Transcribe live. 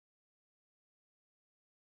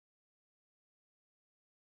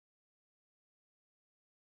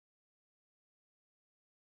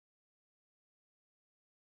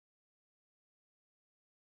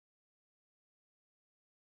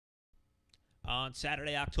on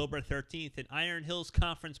Saturday, October 13th, an Iron Hills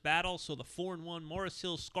Conference battle. So the 4-1 Morris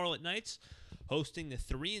Hills Scarlet Knights hosting the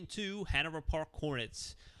 3-2 Hanover Park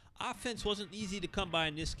Hornets. Offense wasn't easy to come by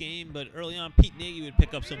in this game, but early on, Pete Nagy would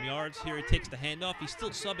pick up some yards. Here he takes the handoff. He's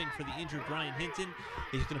still subbing for the injured Ryan Hinton.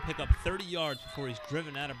 He's going to pick up 30 yards before he's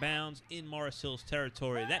driven out of bounds in Morris Hills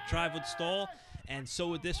territory. That drive would stall, and so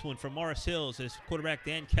would this one for Morris Hills as quarterback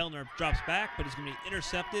Dan Kellner drops back, but he's going to be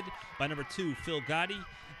intercepted by number 2, Phil Gotti.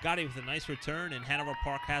 Gotti with a nice return, and Hanover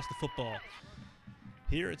Park has the football.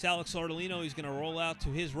 Here it's Alex Ardolino. He's going to roll out to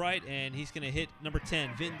his right, and he's going to hit number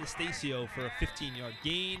 10, Vin DeStacio, for a 15-yard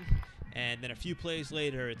gain. And then a few plays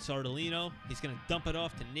later, it's Ardolino. He's going to dump it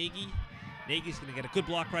off to Nagy. Nagy's going to get a good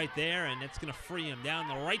block right there, and that's going to free him down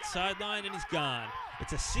the right sideline, and he's gone.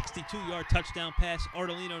 It's a 62-yard touchdown pass,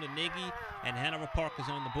 Ardolino to Nagy, and Hanover Park is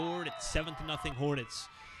on the board. It's 7-0 Hornets.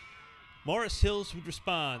 Morris Hills would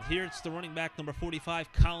respond. Here it's the running back, number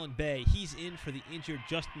 45, Colin Bay. He's in for the injured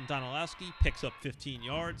Justin Donalowski, picks up 15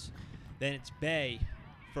 yards. Then it's Bay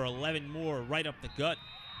for 11 more, right up the gut.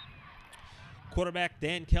 Quarterback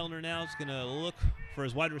Dan Kellner now is going to look for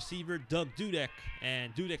his wide receiver, Doug Dudek.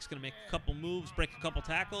 And Dudek's going to make a couple moves, break a couple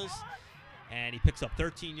tackles, and he picks up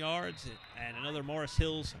 13 yards and another Morris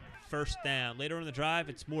Hills first down. Later in the drive,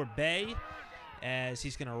 it's more Bay as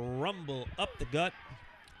he's going to rumble up the gut.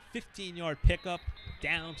 15-yard pickup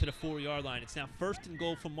down to the 4-yard line. It's now 1st and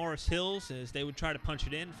goal for Morris Hills as they would try to punch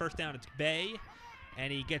it in. First down, it's Bay,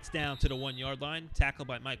 and he gets down to the 1-yard line, tackled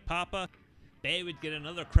by Mike Papa. Bay would get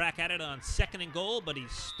another crack at it on 2nd and goal, but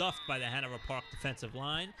he's stuffed by the Hanover Park defensive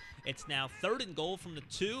line. It's now 3rd and goal from the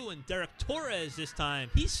 2, and Derek Torres this time,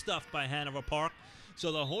 he's stuffed by Hanover Park.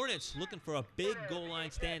 So the Hornets looking for a big goal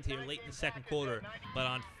line stand here late in the second quarter. But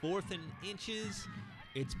on 4th and inches,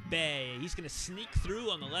 it's Bay. He's going to sneak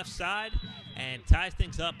through on the left side and ties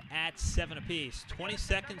things up at 7 apiece. 20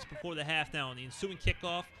 seconds before the half now on the ensuing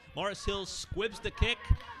kickoff. Morris Hills squibs the kick.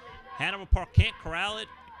 Hanover Park can't corral it.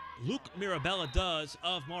 Luke Mirabella does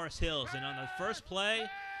of Morris Hills. And on the first play,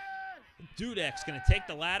 Dudek's going to take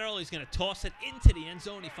the lateral. He's going to toss it into the end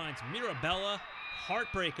zone. He finds Mirabella.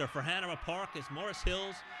 Heartbreaker for Hanover Park as Morris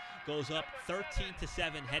Hills goes up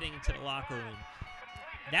 13-7 heading into the locker room.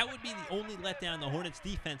 That would be the only letdown the Hornets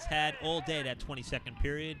defense had all day that 22nd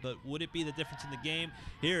period, but would it be the difference in the game?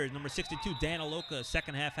 Here, number 62, Dan Aloka,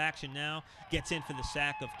 second half action now, gets in for the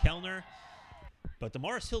sack of Kellner. But the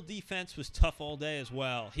Morris Hill defense was tough all day as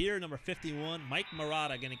well. Here, number 51, Mike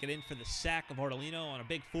Murata going to get in for the sack of Ardolino on a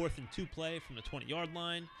big 4th and 2 play from the 20-yard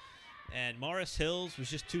line. And Morris Hills was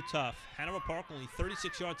just too tough. Hanover Park only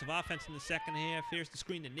 36 yards of offense in the second half. Here's the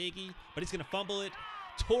screen to Nagy, but he's going to fumble it.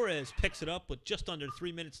 Torres picks it up with just under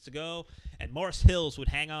 3 minutes to go, and Morris Hills would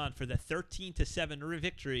hang on for the 13-7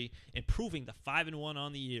 victory, improving to 5-1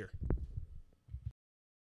 on the year.